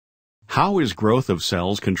How is growth of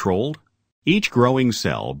cells controlled? Each growing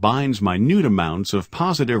cell binds minute amounts of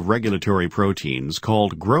positive regulatory proteins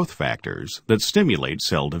called growth factors that stimulate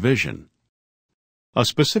cell division. A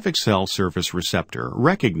specific cell surface receptor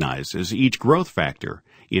recognizes each growth factor,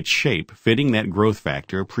 its shape fitting that growth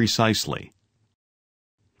factor precisely.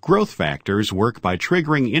 Growth factors work by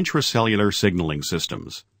triggering intracellular signaling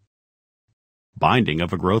systems. Binding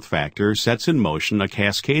of a growth factor sets in motion a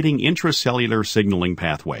cascading intracellular signaling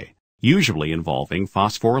pathway, usually involving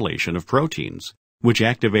phosphorylation of proteins, which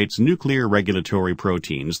activates nuclear regulatory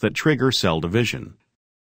proteins that trigger cell division.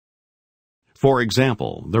 For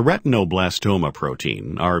example, the retinoblastoma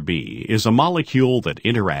protein, RB, is a molecule that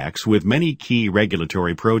interacts with many key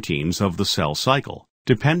regulatory proteins of the cell cycle,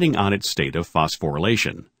 depending on its state of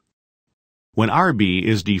phosphorylation. When RB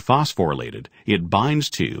is dephosphorylated, it binds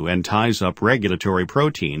to and ties up regulatory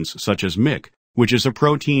proteins such as MYC, which is a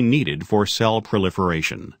protein needed for cell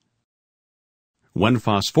proliferation. When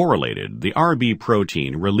phosphorylated, the RB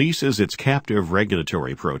protein releases its captive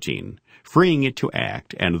regulatory protein, freeing it to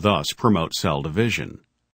act and thus promote cell division.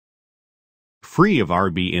 Free of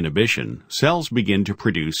RB inhibition, cells begin to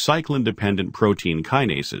produce cyclin-dependent protein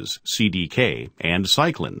kinases, CDK, and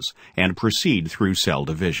cyclins, and proceed through cell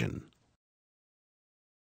division.